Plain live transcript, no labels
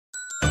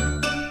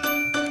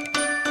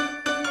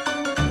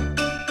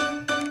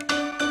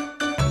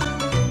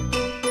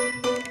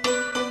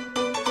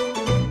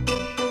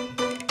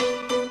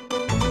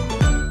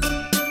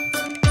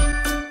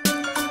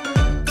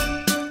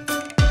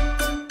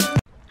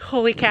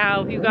Holy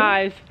cow, you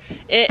guys.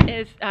 It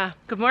is,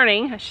 good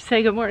morning. I should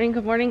say good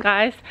morning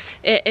guys.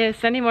 It is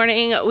Sunday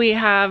morning. We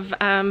have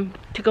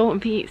to go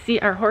and see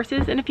our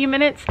horses in a few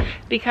minutes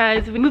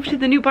because we moved to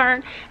the new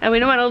barn and we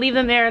don't want to leave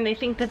them there and they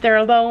think that they're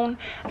alone.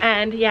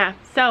 And yeah,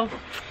 so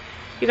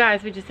you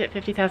guys, we just hit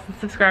 50,000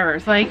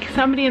 subscribers. Like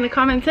somebody in the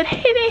comments said,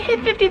 hey, they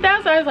hit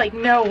 50,000. I was like,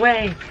 no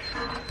way.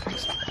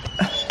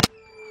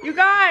 You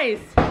guys.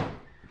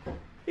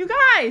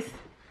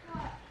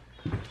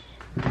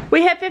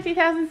 We hit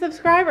 50,000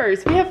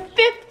 subscribers. We have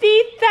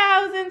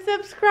 50,000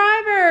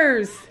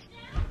 subscribers.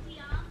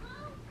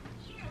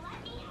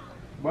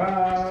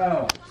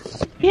 Wow.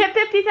 We hit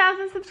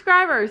 50,000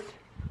 subscribers.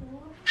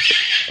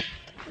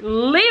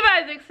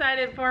 Levi's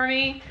excited for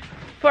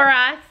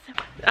us.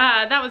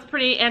 That was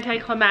pretty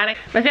anticlimactic.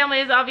 My family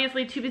is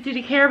obviously too busy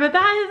to care, but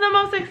that is the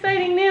most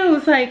exciting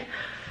news. Like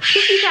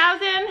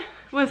 50,000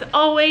 was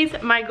always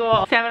my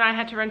goal. Sam and I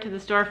had to run to the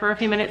store for a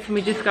few minutes and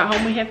we just got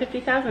home. We hit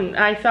 50,000.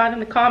 I saw it in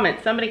the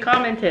comments. Somebody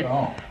commented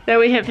that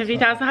we hit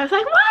 50,000. I was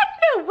like, what?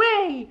 No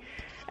way.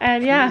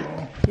 And yeah,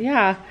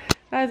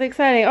 that was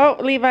exciting. Oh,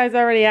 Levi's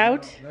already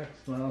out.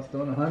 Next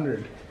milestone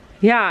 100.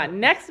 Yeah,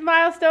 next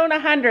milestone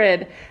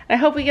 100. I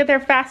hope we get there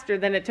faster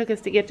than it took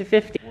us to get to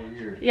 50. 4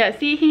 years. Yeah,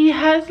 see, he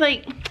has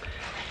like,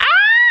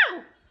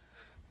 ow!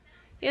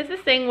 He has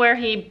this thing where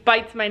he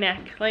bites my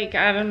neck. Like,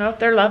 I don't know if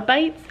they're love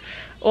bites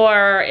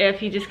or if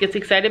he just gets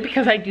excited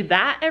because I do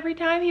that every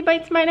time he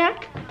bites my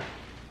neck.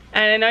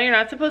 And I know you're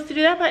not supposed to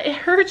do that, but it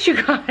hurts,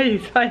 you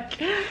guys. Like,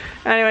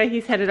 anyway,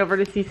 he's headed over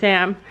to see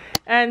Sam.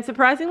 And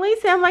surprisingly,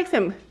 Sam likes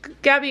him.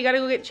 Gabby, you gotta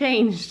go get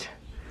changed.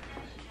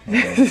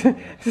 He's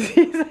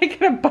like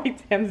gonna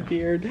bite Sam's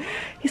beard.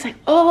 He's like,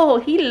 oh,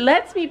 he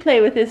lets me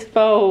play with his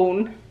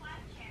phone.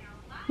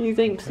 He's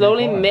like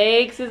slowly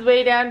makes his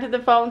way down to the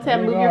phone.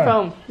 Sam, move your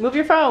phone. Move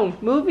your phone.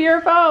 Move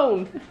your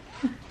phone.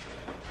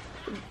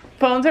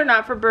 Phones are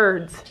not for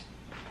birds.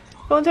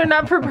 Phones are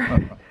not for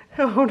birds.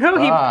 Oh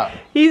no,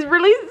 he's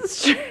really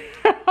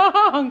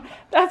strong.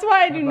 That's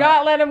why I do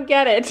not let him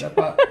get it. Step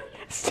up.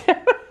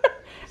 Step.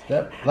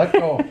 Let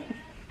go.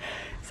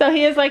 So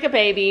he is like a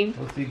baby.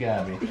 We'll see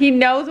Gabby. He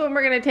knows when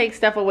we're gonna take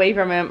stuff away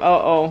from him.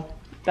 Uh-oh,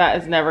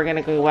 that is never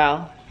gonna go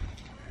well.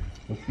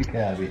 We'll see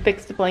Gabby.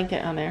 Fix the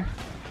blanket on there.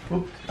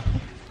 Oops.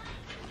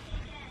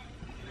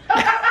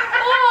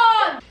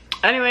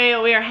 Anyway,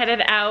 we are headed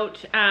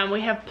out.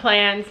 We have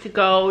plans to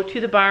go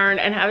to the barn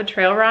and have a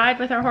trail ride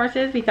with our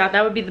horses. We thought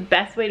that would be the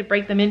best way to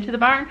break them into the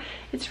barn.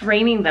 It's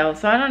raining though,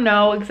 so I don't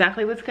know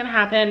exactly what's gonna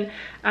happen.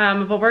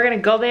 But we're gonna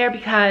go there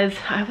because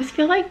I always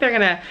feel like they're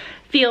gonna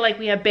feel like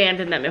we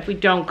abandoned them if we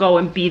don't go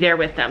and be there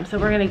with them. So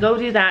we're gonna go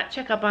do that,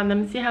 check up on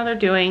them, see how they're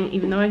doing,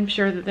 even though I'm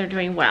sure that they're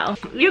doing well.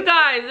 You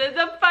guys,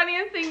 the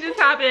funniest thing just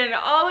happened.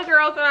 All the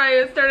girls and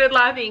I started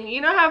laughing.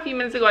 You know how a few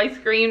minutes ago I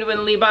screamed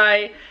when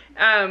Levi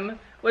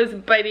was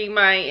biting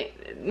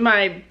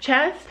my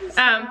chest?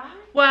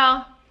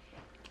 Well,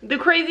 the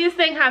craziest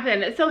thing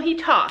happened. So he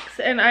talks,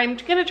 and I'm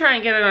gonna try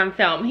and get it on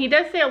film. He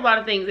does say a lot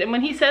of things, and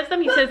when he says them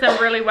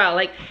really well.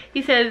 Like,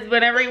 he says,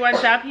 whenever he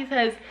wants up, he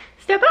says,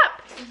 step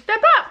up,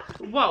 step up.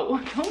 Whoa,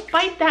 don't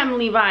bite them,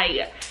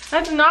 Levi.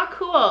 That's not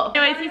cool.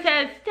 Anyways, he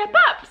says, step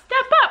up,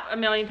 a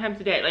million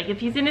times a day. Like, if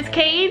he's in his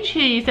cage,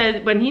 he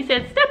says, when he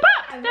says, step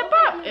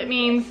up, it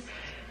means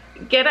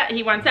get up,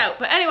 he wants out.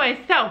 But anyway,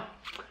 so,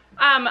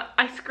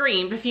 I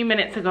screamed a few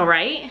minutes ago,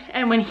 right?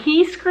 And when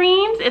he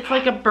screams, it's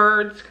like a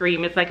bird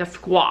scream. It's like a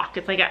squawk.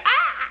 It's like a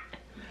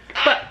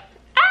ah!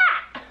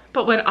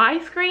 But when I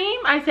scream,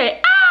 I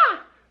say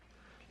ah!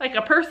 Like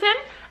a person.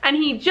 And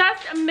he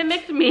just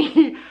mimicked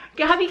me.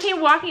 Gabby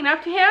came walking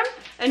up to him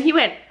and he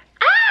went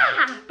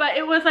ah! But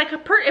it was like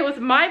it was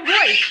my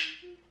voice.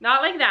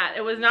 Not like that.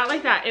 It was not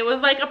like that. It was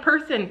like a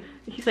person.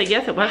 He's like,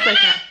 yes, it was like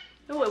that.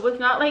 No, it was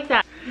not like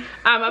that.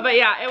 But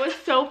yeah, it was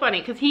so funny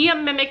because he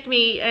mimicked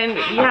me, and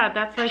yeah,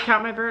 that's what I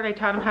taught my bird. I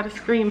taught him how to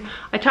scream.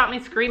 I taught my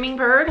screaming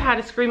bird how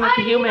to scream like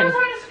a human. He knows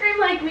how to scream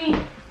like me.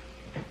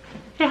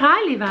 Say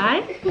hi,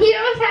 Levi. He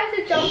knows how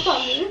to jump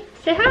on me.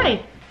 Say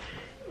hi.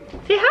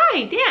 Say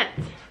hi,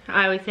 dance.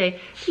 I always say,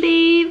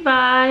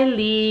 Levi,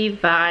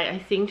 Levi.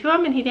 I sing to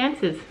him and he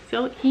dances.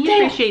 So he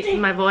appreciates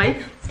my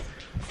voice.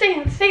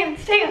 Dance,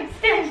 dance, dance,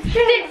 dance, dance,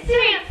 dance,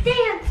 dance,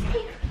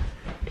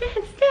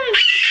 dance, dance.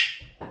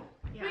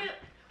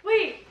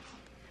 Wait,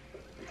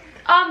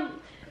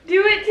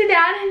 do it to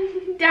Dad,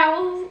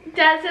 and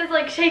Dad says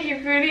like shake your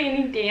booty and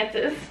he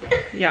dances.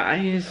 Yeah,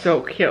 he's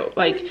so cute.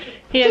 Like,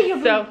 he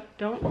is so,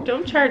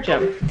 don't charge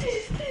him.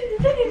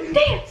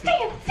 Dance, dance,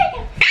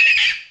 dance.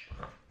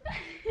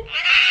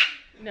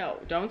 No,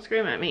 don't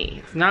scream at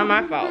me. It's not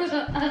my fault. He's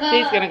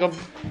gonna go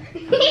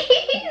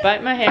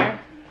bite my hair.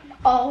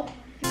 Oh.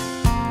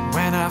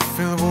 When I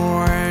feel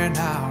worn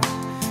out,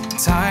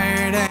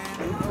 tired and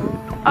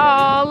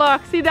oh,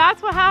 look, see,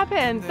 that's what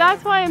happens.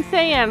 That's why I'm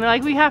saying,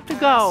 like, we have to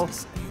go.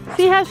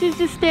 See how she's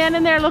just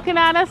standing there looking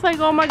at us like,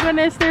 oh my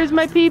goodness, there's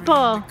my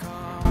people.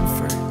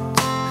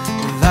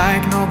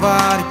 Like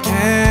nobody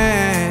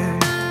can.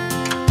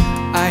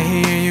 I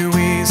hear you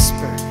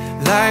whisper,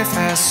 life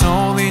has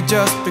only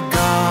just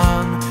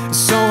begun.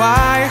 So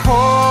I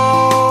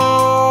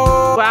hold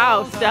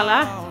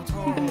Stella.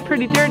 You got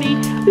pretty dirty.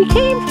 We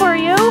came for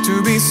you.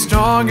 To be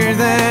stronger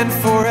than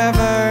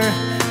forever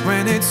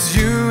when it's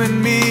you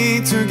and me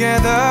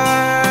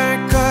together.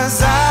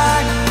 'Cause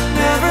I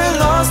never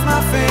lost my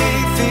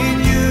faith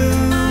in you.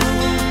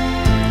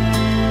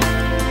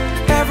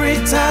 Every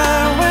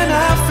time when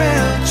I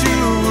felt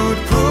you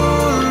would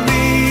pull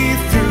me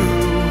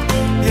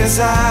through. Yes,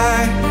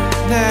 I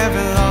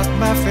never lost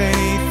my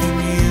faith in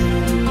you.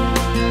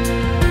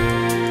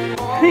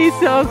 He's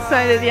so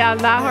excited. Yeah,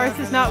 that horse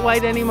is not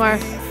white anymore.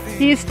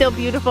 He is still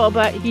beautiful,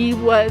 but he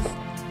was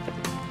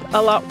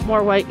a lot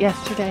more white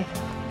yesterday.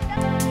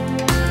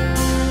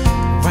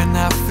 When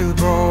I feel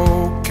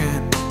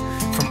broken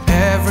from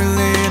every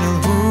little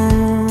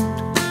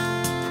wound,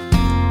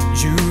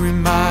 you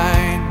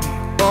remind me,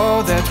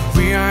 oh, that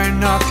we are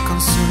not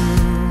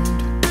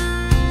consumed.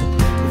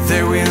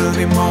 There will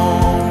be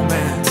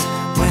moments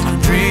when I'm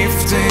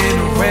drifting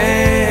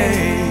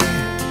away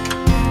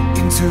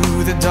into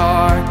the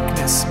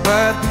darkness,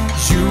 but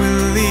you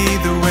will lead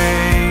the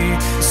way.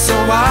 So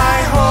I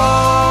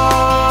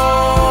hold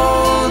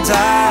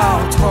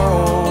out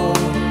hope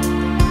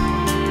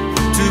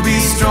to be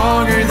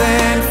stronger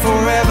than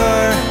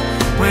forever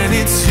when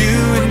it's you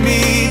and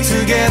me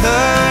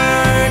together.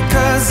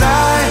 'Cause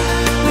I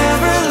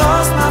never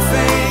lost my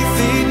faith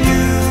in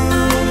you.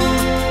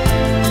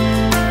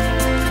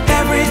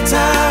 Every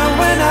time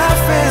when I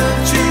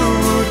felt you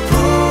would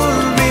pull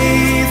me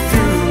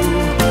through.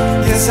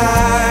 Yes, I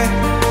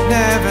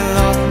never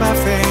lost my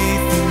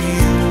faith in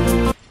you.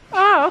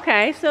 Oh,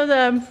 okay. So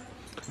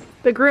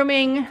the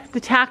grooming, the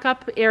tack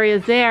up area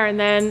is there, and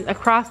then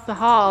across the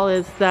hall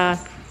is the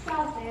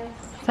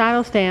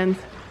saddle stands.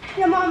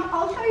 Yeah, Mom,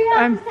 I'll show you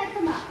how to set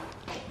them up.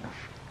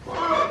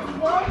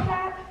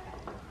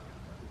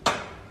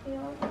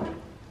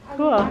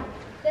 Cool.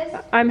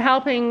 I'm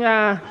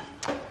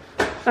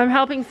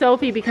helping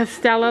Sophie because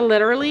Stella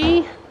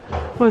literally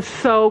was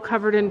so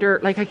covered in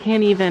dirt. Like I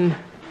can't even.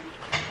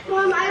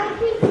 Mom, I don't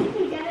think you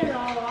can get it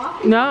all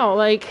off. No,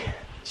 like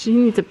she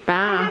needs a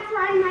bath. I'm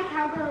riding my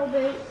cowgirl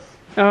boots.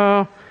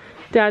 Oh,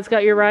 Dad's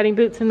got your riding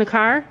boots in the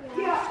car?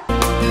 Yeah.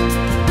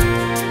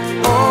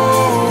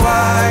 Oh,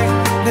 I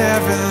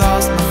never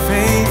lost my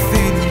faith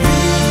in you.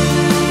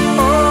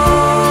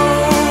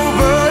 Oh,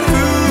 but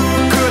who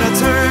could I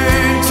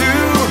turn to?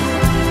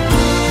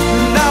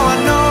 Now I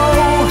know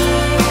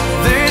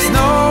there's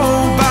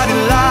nobody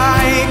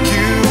like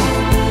you.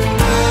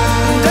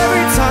 And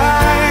every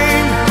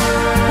time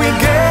we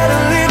get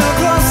a little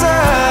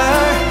closer,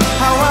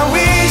 how I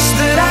wish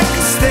that I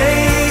could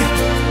stay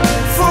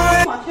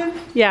forever.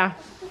 Yeah.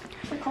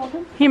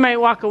 He might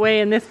walk away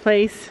in this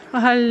place. Oh,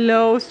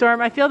 hello,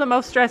 Storm. I feel the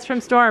most stress from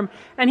Storm.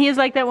 And he is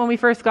like that when we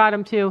first got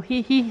him too.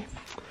 He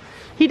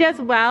does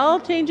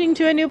well changing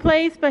to a new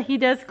place, but he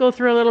does go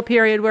through a little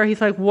period where he's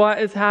like, what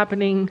is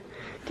happening?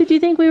 Did you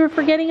think we were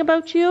forgetting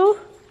about you?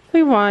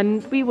 We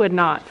won. We would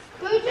not.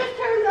 We just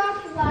turned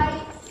off the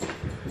lights.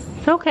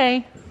 It's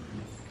okay.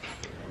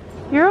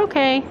 You're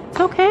okay. It's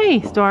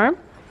okay, Storm.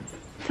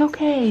 It's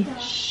okay.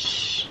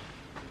 Shh.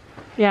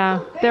 Yeah,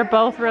 they're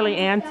both really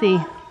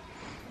antsy.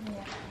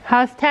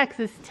 How's Tex?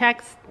 Is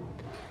Tex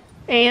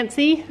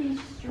antsy?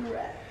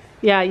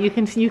 Yeah, you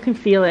can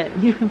feel it.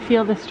 You can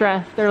feel the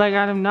stress. They're like,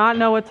 I do not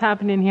know what's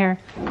happening here.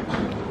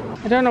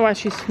 I don't know why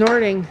she's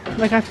snorting.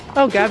 Like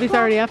oh, Gabby's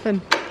already up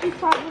and. She's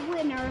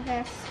probably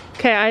nervous.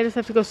 Okay, I just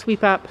have to go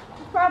sweep up.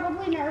 She's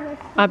probably nervous.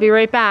 I'll be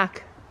right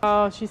back.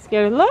 Oh, she's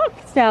scared. Look,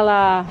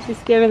 Stella. She's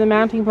scared of the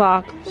mounting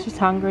block. She's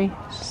hungry.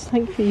 She's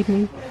like, feed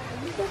me.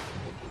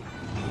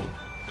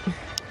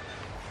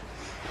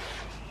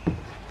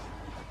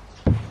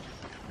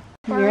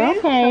 You're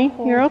okay.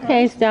 You're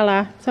okay,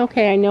 Stella. It's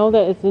okay. I know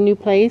that it's a new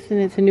place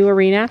and it's a new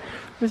arena.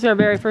 This is our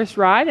very first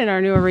ride in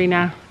our new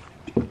arena.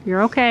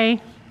 You're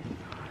okay.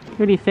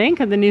 What do you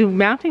think of the new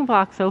mounting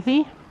block,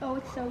 Sophie? Oh,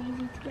 it's so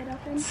easy to get up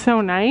in.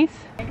 So nice.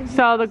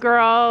 So the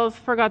girls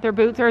forgot their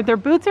boots. Their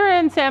boots are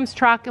in Sam's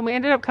truck, and we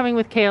ended up coming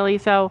with Kaylee,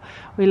 so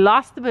we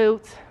lost the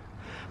boots.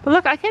 But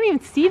look, I can't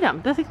even see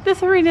them.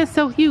 This arena is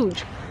so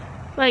huge.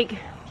 Like,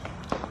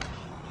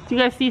 do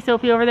you guys see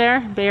Sophie over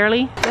there?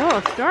 Barely.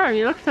 Oh, Storm,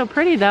 you look so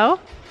pretty though.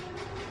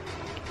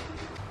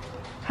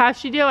 How's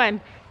she doing?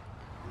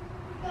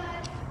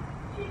 But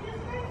she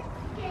just got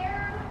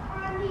scared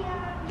on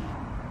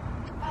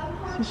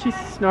the So she's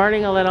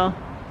snorting a little.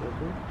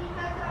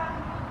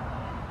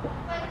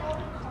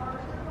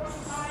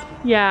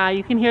 Yeah,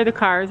 you can hear the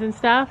cars and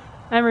stuff.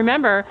 And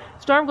remember,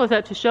 Storm goes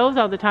out to shows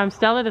all the time.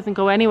 Stella doesn't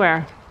go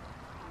anywhere.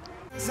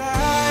 'Cause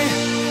I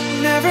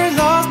never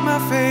lost my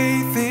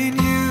faith in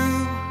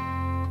you.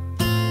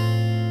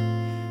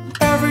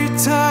 Every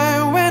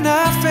time when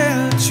I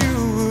felt you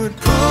would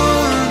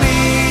pull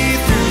me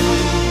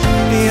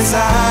through. Yes,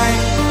 I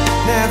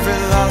never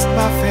lost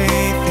my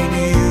faith in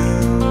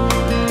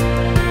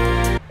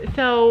you.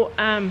 So,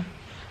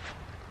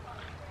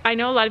 I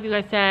know a lot of you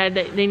guys said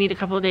that they need a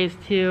couple of days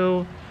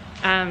to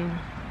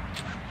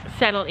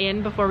settle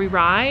in before we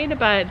ride,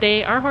 but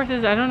our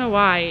horses, I don't know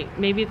why,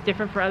 maybe it's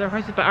different for other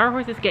horses, but our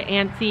horses get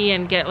antsy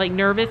and get like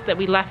nervous that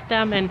we left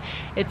them and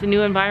it's a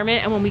new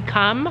environment, and when we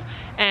come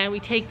and we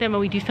take them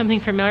and we do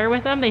something familiar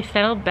with them, they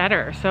settle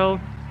better.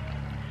 So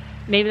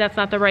maybe that's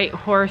not the right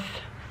horse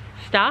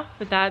stuff,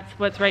 but that's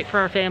what's right for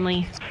our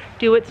family.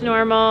 Do what's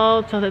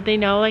normal so that they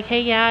know like,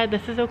 hey, yeah,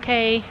 this is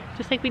okay,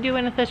 just like we do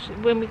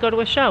when we go to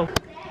a show.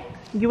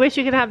 You wish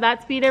you could have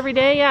that speed every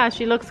day? Yeah,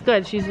 she looks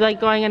good. She's like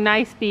going a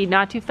nice speed,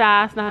 not too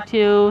fast, not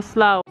too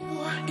slow.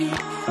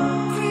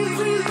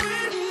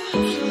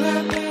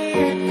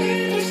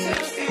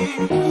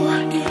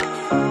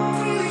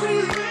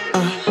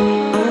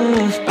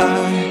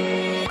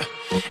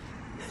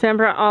 Sam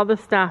brought all the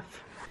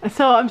stuff.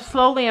 So I'm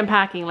slowly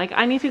unpacking. Like,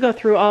 I need to go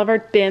through all of our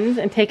bins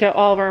and take out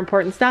all of our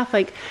important stuff.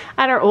 Like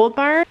at our old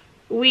barn,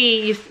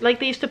 they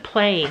used to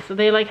play. So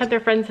they like had their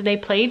friends and they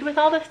played with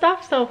all this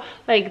stuff. So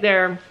like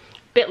their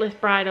bitless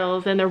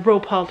bridles and their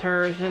rope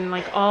halters and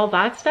like all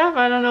that stuff.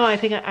 I don't know, I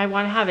think I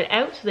want to have it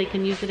out so they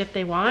can use it if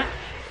they want.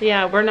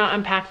 Yeah, we're not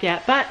unpacked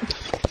yet, but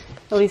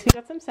at least we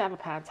got some saddle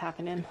pads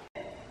happening.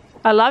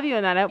 I love you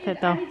in that outfit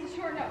though. I need to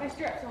shorten up my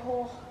straps a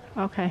whole.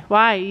 Okay,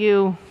 why?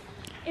 You?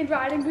 In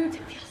riding boots,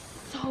 it feels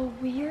so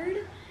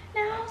weird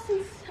now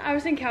since I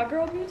was in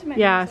cowgirl boots.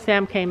 Yeah,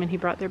 Sam came and he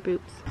brought their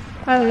boots.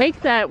 I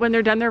like that when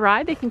they're done their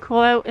ride, they can cool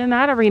out in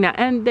that arena,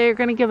 and they're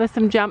gonna give us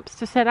some jumps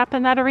to set up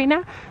in that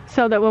arena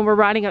so that when we're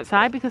riding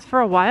outside, because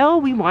for a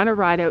while we want to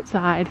ride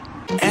outside.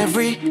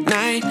 Every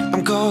night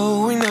I'm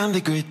going on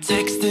the grid,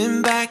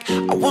 texting back,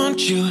 I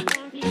want you,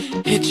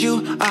 hit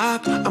you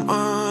up, I'm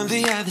on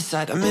the other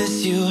side, I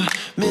miss you,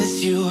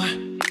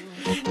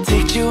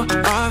 take you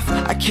off,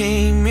 I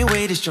came in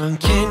way too strong,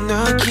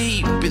 cannot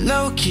keep it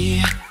low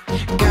key.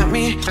 Got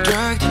me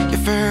drugged,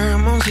 your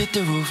pheromones hit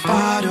the roof,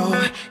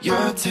 auto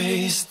your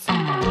taste.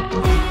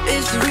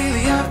 It's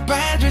really a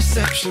bad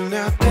reception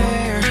out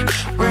there,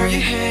 where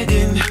you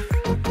heading?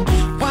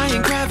 Why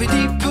ain't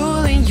gravity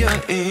pulling you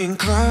in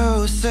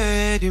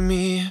closer to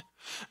me?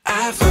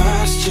 I've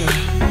lost you.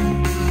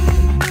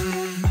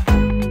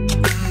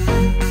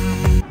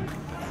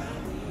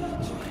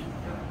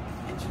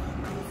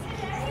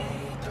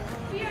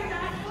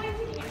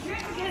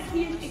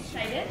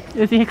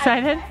 Is he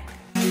excited?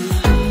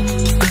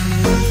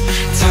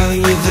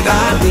 Telling you that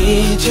I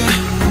need you,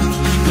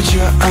 but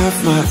you're off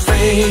my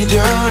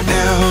radar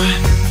now.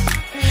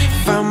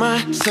 Found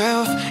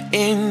myself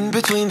in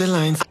between the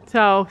lines.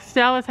 So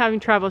Stella's having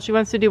trouble. She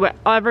wants to do what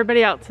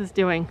everybody else is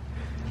doing,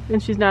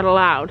 and she's not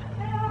allowed.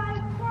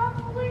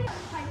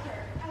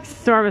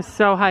 Storm is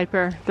so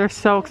hyper. They're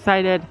so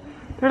excited.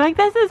 They're like,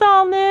 this is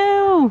all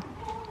new.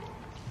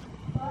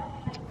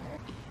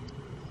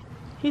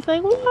 He's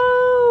like,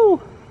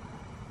 whoa.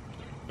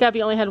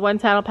 Gabby only had one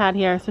saddle pad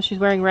here, so she's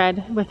wearing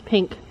red with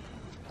pink.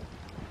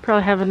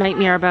 Probably have a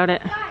nightmare about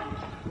it.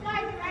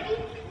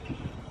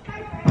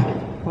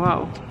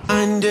 Whoa.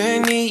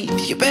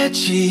 Underneath your bed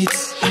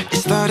sheets, it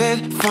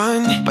started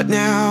fun, but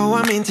now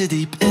I'm into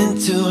deep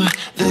into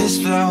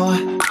this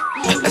flow.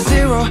 A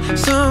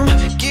zero-sum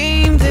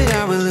game that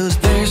I will lose.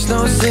 There's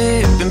no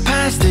zipping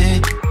past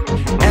it.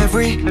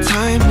 Every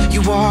time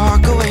you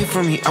walk away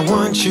from me, I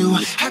want you.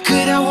 How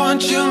could I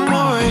want you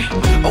more?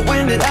 Or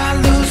when did I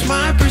lose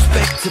my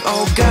perspective?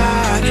 Oh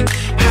God,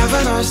 have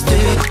I lost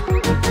it?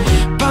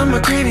 But my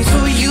cravings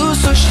for you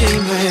so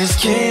shameless,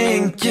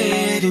 can't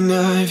get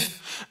enough.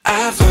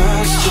 I've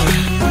lost you,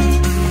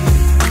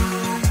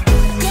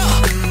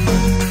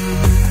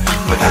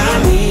 but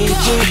I need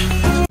you.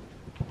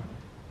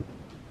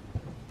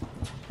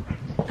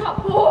 Top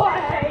boy!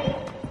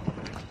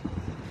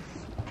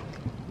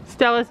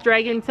 Stella's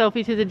dragging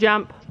Sophie to the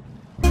jump.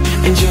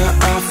 And you're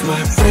off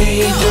my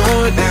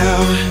radar now.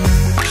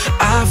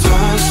 I've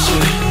lost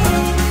you.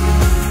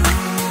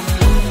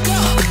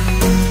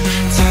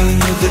 Telling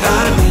you that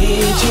I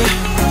need you,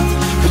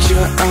 but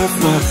you're off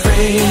my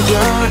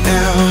radar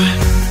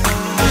now.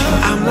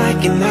 I'm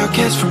like an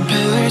outcast from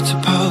pillar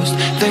to post.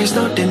 There's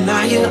no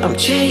denial, I'm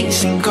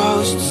chasing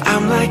ghosts.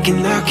 I'm like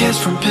an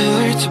outcast from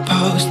pillar to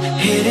post,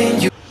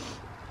 hitting you.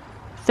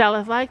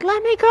 Stella's like,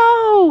 let me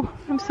go.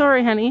 I'm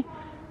sorry, honey.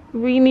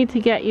 We need to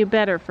get you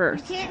better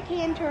first. You can't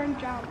canter and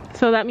jump.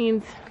 So that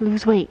means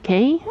lose weight,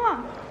 okay? Come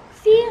on.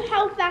 See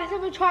how fast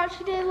of a trot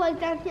she did, like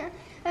down here?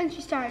 And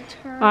she started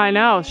turning. I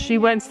know. She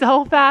went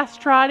so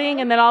fast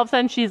trotting, and then all of a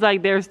sudden she's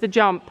like, there's the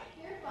jump.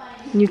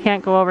 You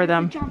can't go over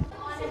them. Jump.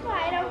 This is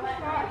why I don't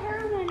trot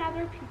her when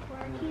other people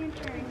are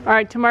cantering. All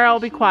right, tomorrow I'll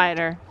be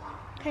quieter.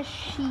 Because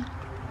she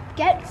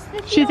gets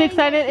the She's feeling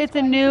excited. that It's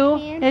a new,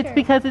 canter. it's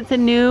because it's a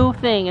new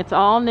thing. It's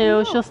all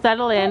new. She'll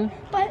settle in.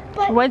 But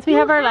Once we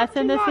have our you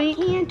lesson to this not week.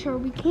 Canter.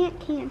 We can't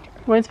canter.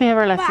 Once we have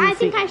our But lesson I this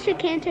think week. I should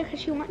canter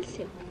because she wants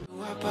to.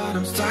 But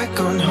I'm stuck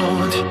on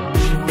hold.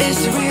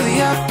 Is it really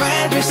a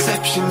bad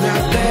reception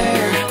out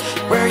there?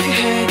 Where you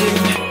heading?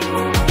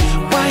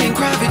 Why ain't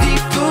gravity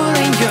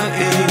pulling you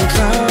in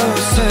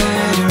closer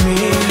to me?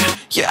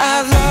 Yeah, I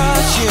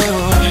lost you,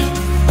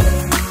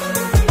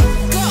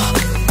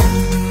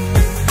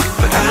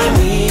 but I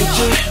need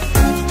you,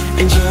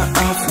 and you're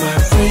off my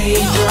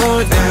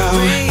radar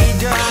now.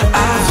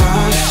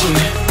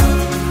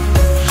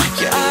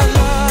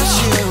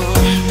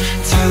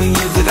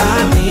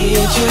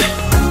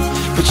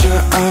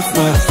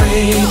 my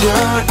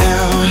radar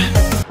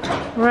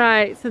now.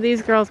 Right, so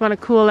these girls want to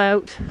cool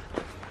out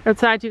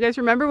outside. Do you guys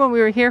remember when we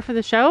were here for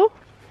the show?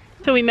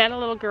 So we met a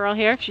little girl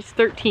here. She's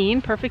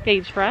 13, perfect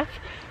age for us.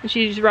 And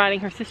she's riding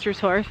her sister's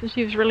horse, and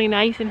she was really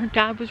nice, and her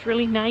dad was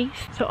really nice.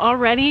 So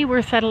already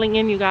we're settling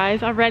in, you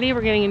guys. Already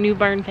we're getting a new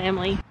barn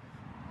family.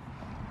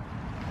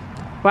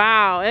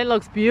 Wow, it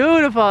looks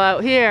beautiful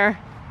out here.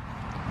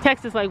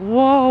 Tex is like,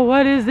 whoa,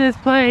 what is this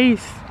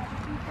place?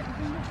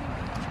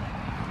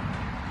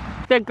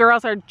 The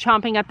girls are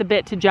chomping at the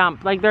bit to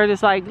jump. Like, they're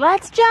just like,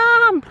 let's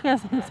jump!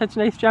 Because there's such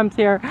nice jumps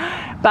here.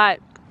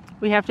 But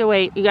we have to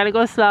wait. We gotta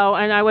go slow.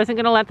 And I wasn't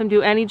gonna let them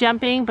do any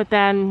jumping, but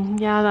then,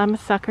 yeah, I'm a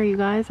sucker, you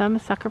guys. I'm a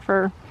sucker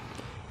for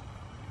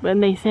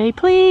when they say,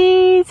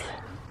 please.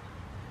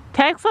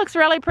 Tex looks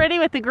really pretty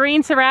with the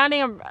green surrounding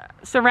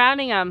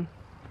him.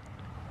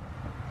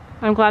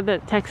 I'm glad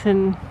that Tex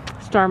and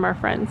Storm are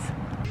friends.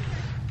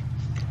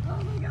 Oh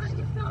my god,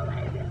 he's so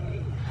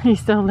lazy.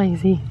 He's so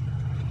lazy.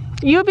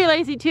 You'd be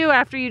lazy too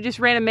after you just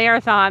ran a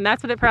marathon.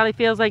 That's what it probably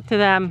feels like to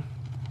them.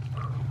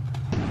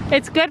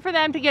 It's good for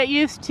them to get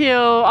used to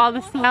all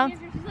the sounds.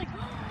 She's like,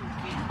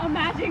 oh,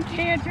 imagine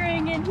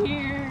cantering in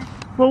here.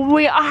 Well,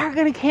 we are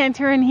gonna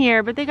canter in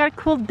here, but they gotta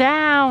cool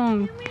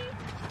down.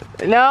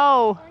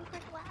 No. One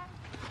quick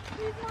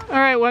lap. All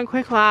right, one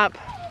quick lap.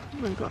 Oh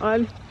my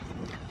God.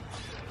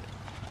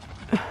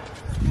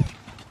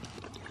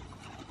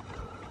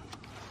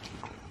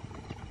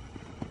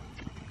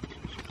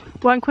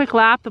 One quick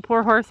lap, the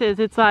poor horses,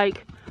 it's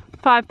like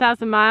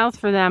 5,000 miles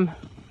for them.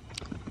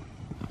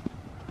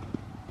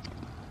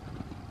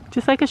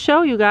 Just like a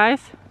show, you guys.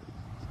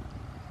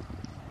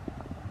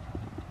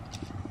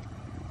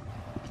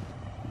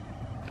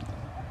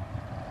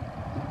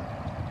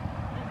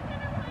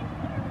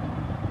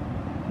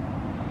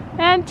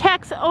 And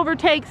Tex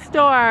overtakes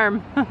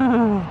Storm.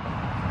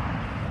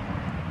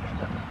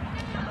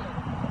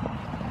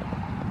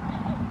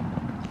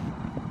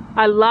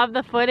 I love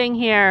the footing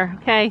here.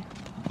 Okay.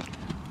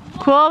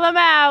 Cool them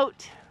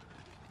out.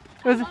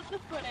 I love the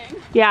footing.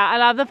 Yeah, I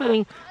love the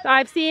footing.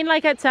 I've seen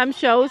like at some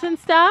shows and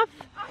stuff.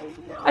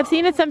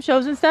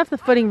 The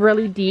footing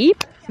really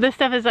deep. This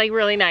stuff is like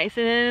really nice.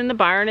 And then in the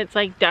barn, it's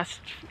like dust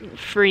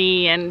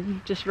free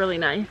and just really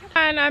nice.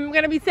 And I'm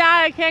gonna be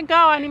sad, I can't go.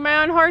 I need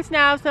my own horse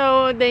now.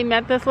 So they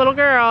met this little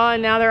girl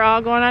and now they're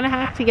all going on a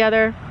hike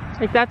together.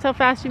 Like, that's how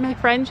fast you make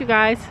friends, you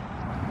guys.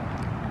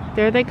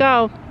 There they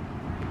go.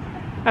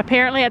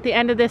 Apparently at the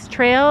end of this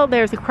trail,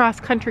 there's a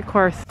cross-country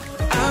course.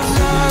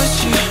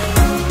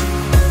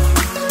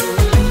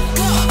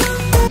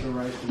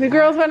 The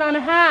girls went on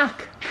a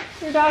hack.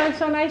 Your daughter's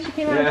so nice, she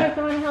came out and took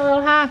them on a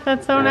little hack.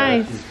 That's so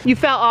nice. You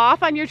fell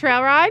off on your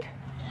trail ride?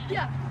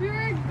 Yeah, we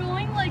were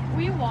going, like,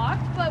 we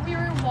walked, but we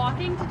were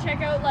walking to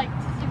check out, like,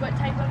 to see what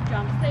type of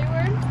jumps they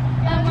were.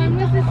 And one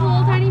was this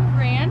little tiny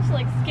branch,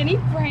 like, skinny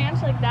branch,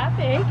 like that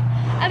big.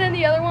 And then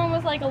the other one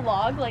was, like, a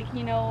log, like,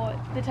 you know,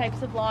 the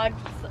types of logs.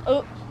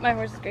 Oh, my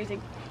horse is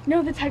grazing. You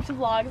know, the types of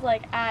logs,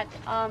 like, at,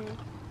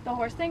 the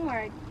horse thing where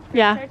I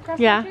started cross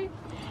country?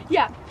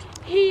 Yeah.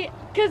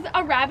 Because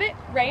a rabbit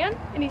ran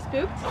and he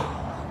spooked.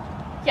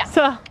 Yeah.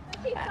 So.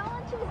 He fell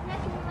into his neck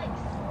and like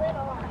slid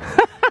on.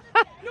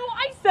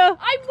 No,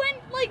 I went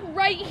like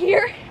right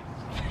here.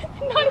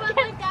 Not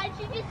again. Like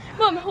she just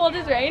Mom, hold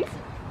his reins.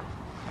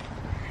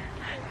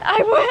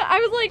 I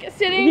was like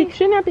sitting. You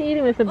shouldn't have to eat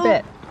him with a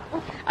bit.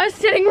 I was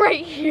sitting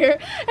right here,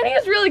 and he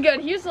was really good.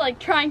 He was like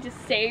trying to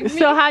save me.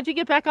 So how'd you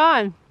get back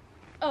on?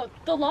 Oh,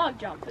 the log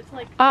jump. It's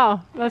like.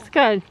 Oh, that's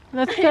good.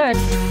 That's good.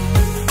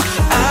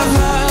 I've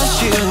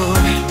lost you.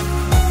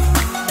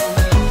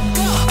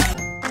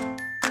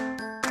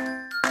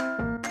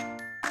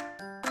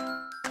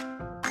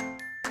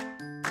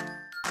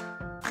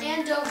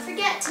 And don't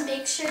forget to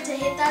make sure to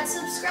hit that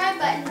subscribe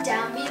button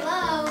down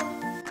below.